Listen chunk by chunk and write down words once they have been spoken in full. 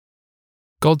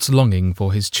God's Longing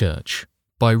for His Church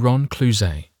by Ron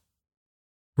Cluzet.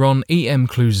 Ron E. M.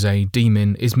 Cluzet,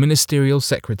 Demon, is Ministerial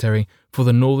Secretary for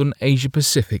the Northern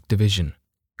Asia-Pacific Division,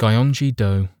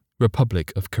 Gyeonggi-do,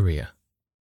 Republic of Korea.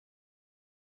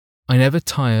 I never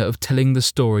tire of telling the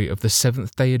story of the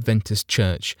Seventh-day Adventist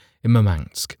Church in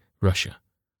Murmansk, Russia,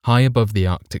 high above the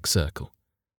Arctic Circle.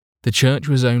 The church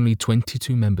was only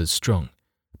 22 members strong,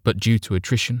 but due to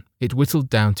attrition, it whittled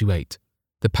down to 8,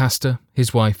 the pastor,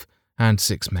 his wife, and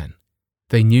 6 men.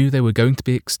 They knew they were going to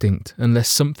be extinct unless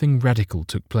something radical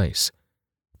took place.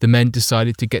 The men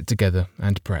decided to get together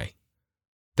and pray.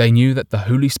 They knew that the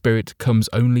Holy Spirit comes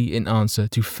only in answer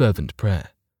to fervent prayer.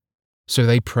 So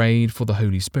they prayed for the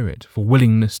Holy Spirit, for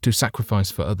willingness to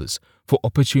sacrifice for others, for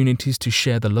opportunities to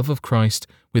share the love of Christ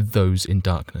with those in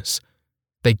darkness.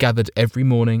 They gathered every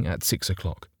morning at 6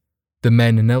 o'clock. The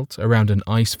men knelt around an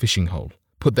ice fishing hole,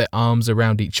 put their arms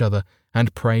around each other,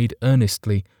 and prayed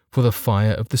earnestly for the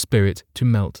fire of the Spirit to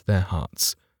melt their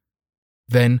hearts.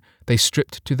 Then they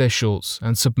stripped to their shorts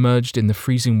and submerged in the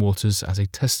freezing waters as a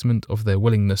testament of their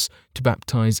willingness to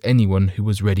baptize anyone who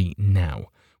was ready now,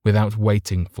 without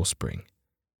waiting for spring.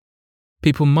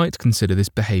 People might consider this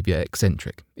behavior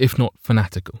eccentric, if not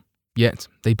fanatical, yet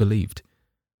they believed.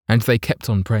 And they kept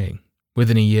on praying.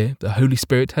 Within a year, the Holy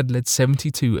Spirit had led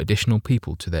 72 additional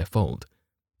people to their fold.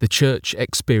 The church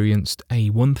experienced a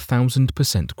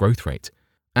 1,000% growth rate,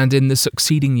 and in the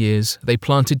succeeding years, they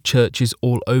planted churches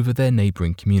all over their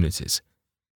neighbouring communities.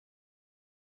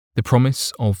 The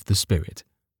promise of the Spirit.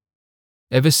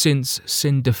 Ever since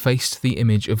sin defaced the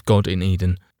image of God in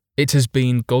Eden, it has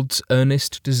been God's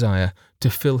earnest desire to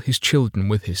fill His children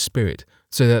with His Spirit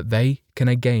so that they can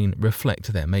again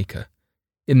reflect their Maker.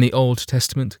 In the Old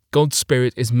Testament, God's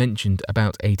Spirit is mentioned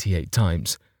about 88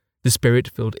 times. The Spirit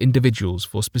filled individuals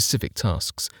for specific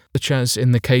tasks, such as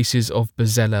in the cases of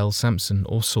Bezalel, Samson,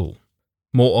 or Saul.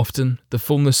 More often, the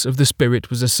fullness of the Spirit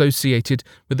was associated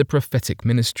with the prophetic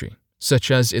ministry,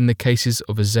 such as in the cases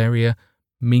of Azariah,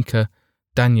 Micah,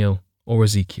 Daniel, or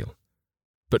Ezekiel.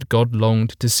 But God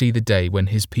longed to see the day when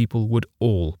His people would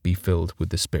all be filled with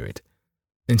the Spirit.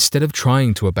 Instead of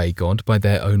trying to obey God by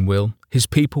their own will, His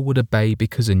people would obey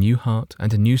because a new heart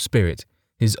and a new spirit,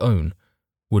 His own,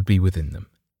 would be within them.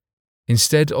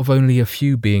 Instead of only a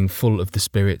few being full of the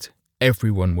Spirit,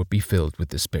 everyone would be filled with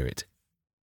the Spirit.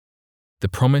 The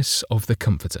promise of the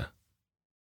Comforter.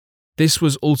 This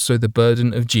was also the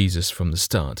burden of Jesus from the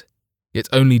start, yet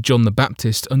only John the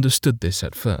Baptist understood this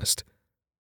at first.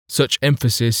 Such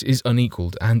emphasis is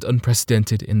unequaled and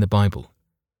unprecedented in the Bible.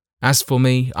 As for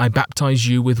me, I baptize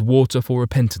you with water for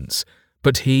repentance,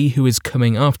 but He who is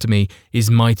coming after me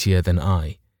is mightier than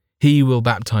I. He will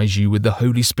baptize you with the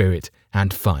Holy Spirit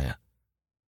and fire.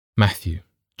 Matthew,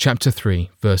 chapter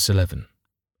 3, verse 11,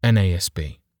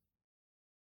 NASB.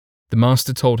 The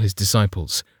Master told His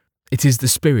disciples, "It is the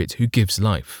Spirit who gives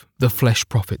life, the flesh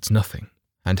profits nothing.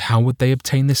 And how would they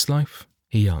obtain this life?"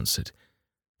 He answered,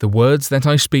 "The words that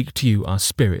I speak to you are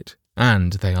spirit,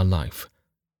 and they are life."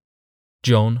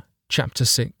 John, chapter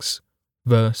 6,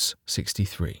 verse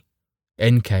 63,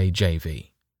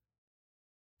 NKJV.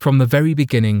 From the very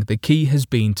beginning, the key has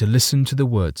been to listen to the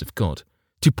words of God,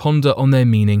 to ponder on their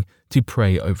meaning, to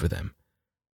pray over them.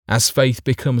 As faith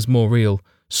becomes more real,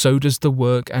 so does the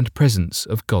work and presence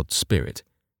of God's Spirit.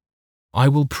 "I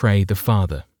will pray the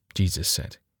Father," Jesus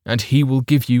said, "and He will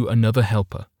give you another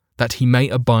helper, that He may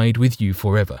abide with you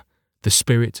forever, the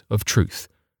Spirit of truth,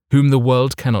 whom the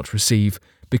world cannot receive,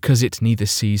 because it neither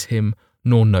sees Him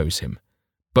nor knows Him.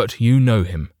 But you know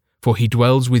Him, for He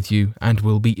dwells with you and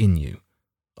will be in you.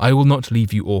 I will not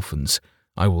leave you orphans,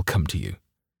 I will come to you."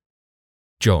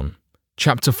 John,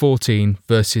 chapter 14,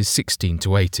 verses 16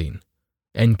 to 18,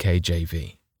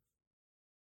 NKJV.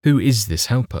 Who is this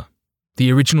helper?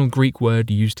 The original Greek word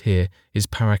used here is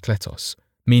parakletos,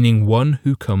 meaning one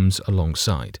who comes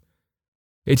alongside.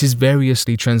 It is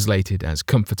variously translated as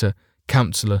comforter,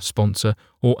 counselor, sponsor,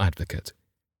 or advocate.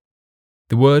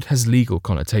 The word has legal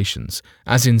connotations,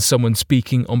 as in someone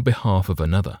speaking on behalf of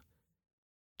another.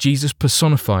 Jesus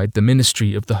personified the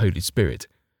ministry of the Holy Spirit.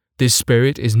 This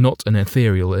Spirit is not an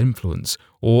ethereal influence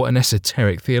or an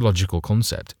esoteric theological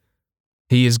concept.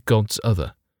 He is God's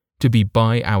other, to be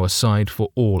by our side for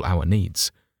all our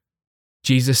needs.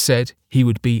 Jesus said He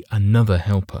would be another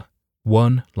helper,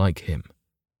 one like Him.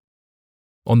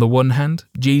 On the one hand,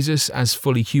 Jesus as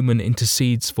fully human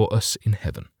intercedes for us in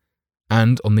heaven,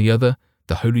 and on the other,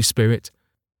 the Holy Spirit,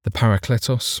 the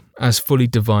Parakletos, as fully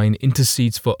divine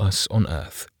intercedes for us on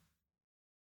earth.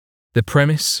 The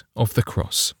premise of the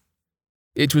cross.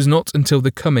 It was not until the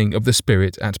coming of the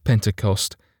Spirit at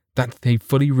Pentecost that they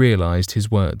fully realized His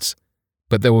words.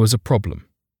 But there was a problem.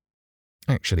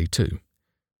 Actually, two.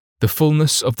 The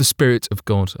fullness of the Spirit of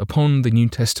God upon the New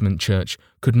Testament church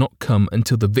could not come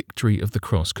until the victory of the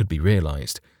cross could be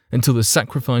realized, until the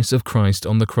sacrifice of Christ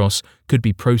on the cross could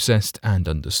be processed and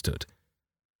understood.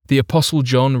 The Apostle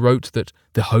John wrote that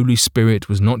the Holy Spirit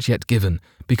was not yet given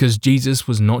because Jesus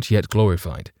was not yet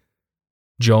glorified.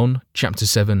 John chapter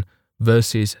 7,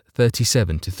 verses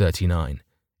 37 to 39,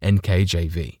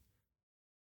 NKJV.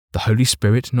 The Holy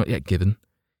Spirit not yet given?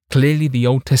 Clearly, the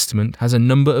Old Testament has a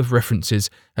number of references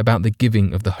about the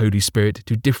giving of the Holy Spirit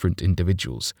to different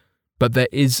individuals, but there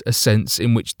is a sense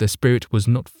in which the Spirit was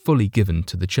not fully given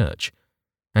to the church,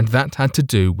 and that had to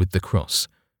do with the cross.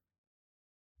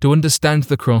 To understand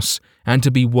the cross and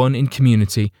to be one in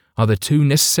community are the two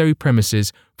necessary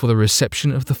premises for the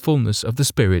reception of the fullness of the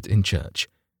Spirit in church.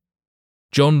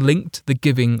 John linked the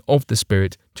giving of the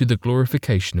Spirit to the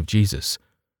glorification of Jesus.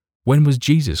 When was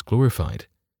Jesus glorified?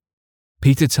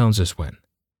 Peter tells us when.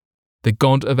 The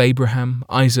God of Abraham,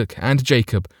 Isaac, and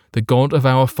Jacob, the God of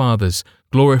our fathers,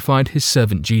 glorified his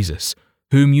servant Jesus,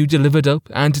 whom you delivered up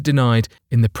and denied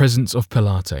in the presence of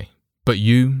Pilate. But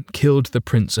you killed the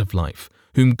Prince of Life,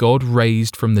 whom God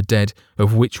raised from the dead,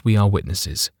 of which we are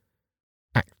witnesses.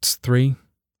 Acts 3,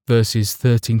 verses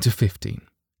 13 to 15,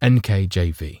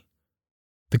 NKJV.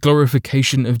 The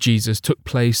glorification of Jesus took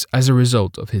place as a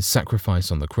result of his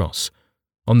sacrifice on the cross.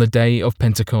 On the day of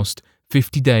Pentecost,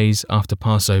 50 days after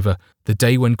Passover, the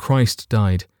day when Christ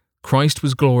died, Christ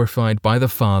was glorified by the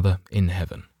Father in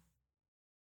heaven.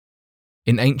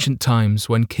 In ancient times,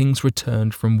 when kings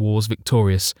returned from wars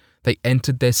victorious, they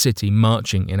entered their city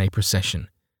marching in a procession.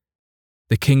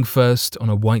 The king first on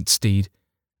a white steed,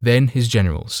 then his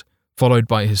generals, followed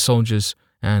by his soldiers,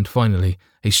 and finally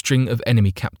a string of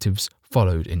enemy captives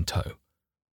followed in tow.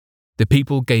 The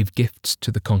people gave gifts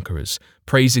to the conquerors,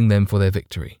 praising them for their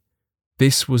victory.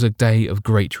 This was a day of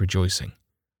great rejoicing.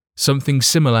 Something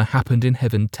similar happened in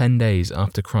heaven 10 days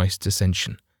after Christ's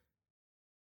ascension.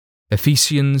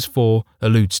 Ephesians 4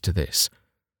 alludes to this.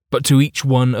 But to each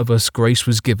one of us grace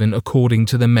was given according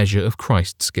to the measure of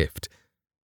Christ's gift.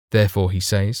 Therefore, he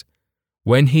says,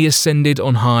 when he ascended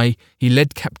on high, he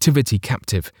led captivity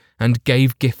captive and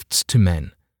gave gifts to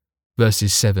men.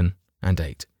 Verses 7 and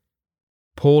 8.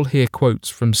 Paul here quotes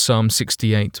from Psalm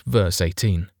 68, verse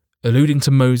 18. Alluding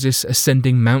to Moses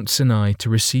ascending Mount Sinai to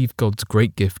receive God's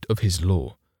great gift of his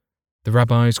law. The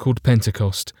rabbis called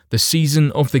Pentecost the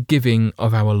season of the giving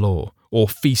of our law, or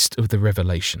Feast of the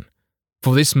Revelation,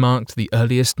 for this marked the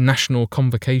earliest national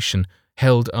convocation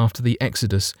held after the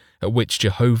Exodus, at which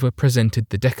Jehovah presented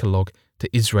the Decalogue to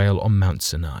Israel on Mount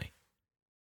Sinai.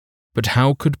 But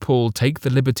how could Paul take the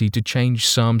liberty to change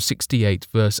Psalm 68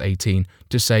 verse 18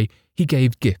 to say he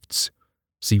gave gifts,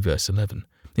 see verse 11,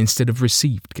 instead of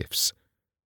received gifts?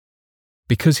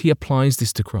 Because he applies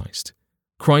this to Christ.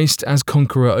 Christ, as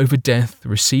conqueror over death,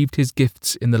 received his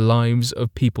gifts in the lives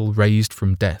of people raised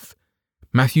from death.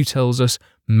 Matthew tells us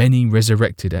many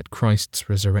resurrected at Christ's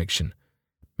resurrection.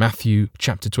 Matthew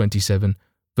chapter 27,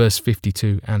 verse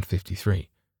 52 and 53,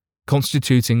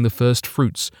 constituting the first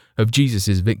fruits of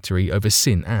Jesus' victory over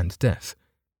sin and death.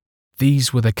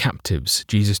 These were the captives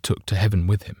Jesus took to heaven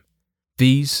with him.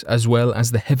 These, as well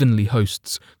as the heavenly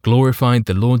hosts, glorified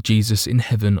the Lord Jesus in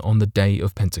heaven on the day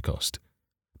of Pentecost.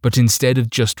 But instead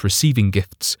of just receiving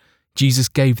gifts, Jesus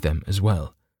gave them as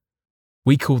well.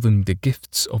 We call them the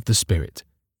gifts of the Spirit.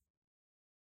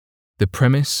 The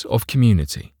premise of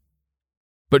community.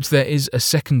 But there is a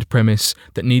second premise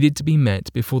that needed to be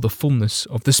met before the fullness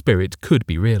of the Spirit could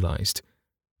be realized.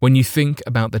 When you think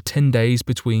about the 10 days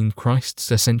between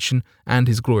Christ's ascension and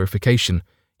his glorification,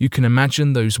 you can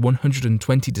imagine those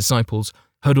 120 disciples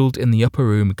huddled in the upper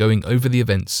room going over the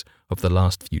events of the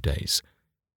last few days.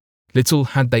 Little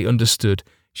had they understood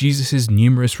Jesus'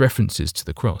 numerous references to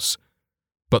the cross,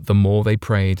 but the more they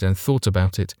prayed and thought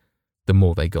about it, the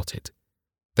more they got it.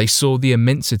 They saw the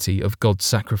immensity of God's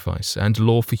sacrifice and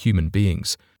law for human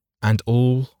beings, and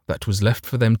all that was left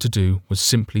for them to do was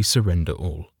simply surrender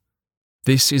all.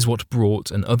 This is what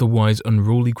brought an otherwise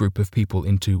unruly group of people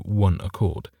into one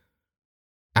accord.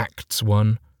 Acts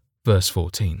 1, verse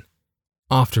 14.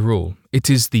 After all, it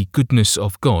is the goodness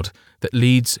of God that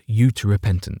leads you to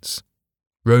repentance.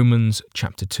 Romans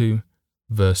chapter 2,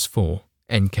 verse 4,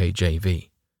 NKJV.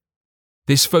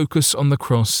 This focus on the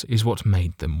cross is what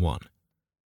made them one.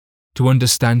 To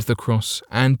understand the cross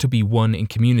and to be one in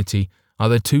community are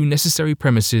the two necessary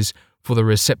premises for the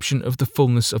reception of the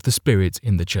fullness of the Spirit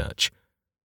in the church.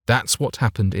 That's what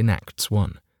happened in Acts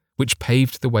 1, which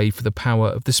paved the way for the power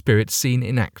of the Spirit seen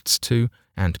in Acts 2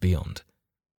 and beyond.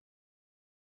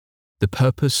 The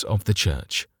purpose of the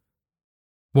church.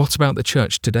 What about the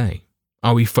church today?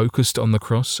 Are we focused on the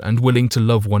cross and willing to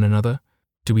love one another?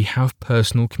 Do we have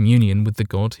personal communion with the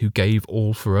God who gave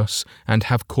all for us and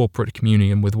have corporate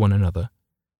communion with one another?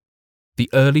 The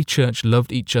early church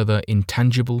loved each other in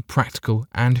tangible, practical,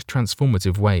 and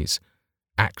transformative ways.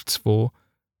 Acts 4,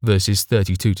 verses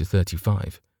 32 to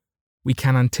 35. We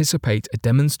can anticipate a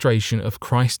demonstration of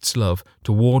Christ's love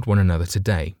toward one another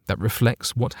today that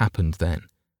reflects what happened then.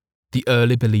 The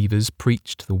early believers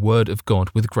preached the Word of God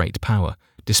with great power,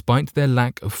 despite their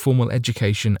lack of formal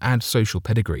education and social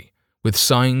pedigree, with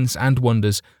signs and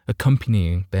wonders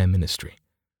accompanying their ministry.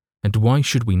 And why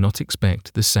should we not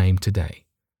expect the same today?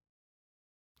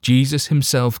 Jesus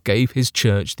himself gave his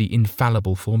church the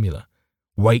infallible formula: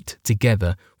 wait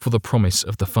together for the promise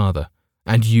of the Father,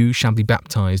 and you shall be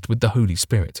baptized with the Holy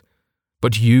Spirit.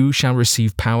 But you shall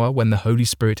receive power when the Holy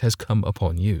Spirit has come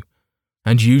upon you,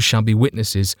 and you shall be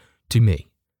witnesses to me.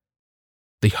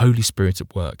 The Holy Spirit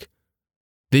at work.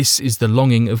 This is the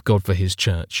longing of God for his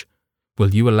church.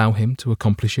 Will you allow him to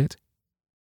accomplish it?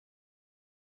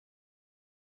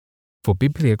 For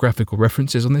bibliographical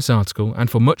references on this article and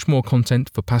for much more content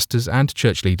for pastors and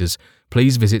church leaders,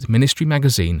 please visit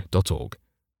ministrymagazine.org.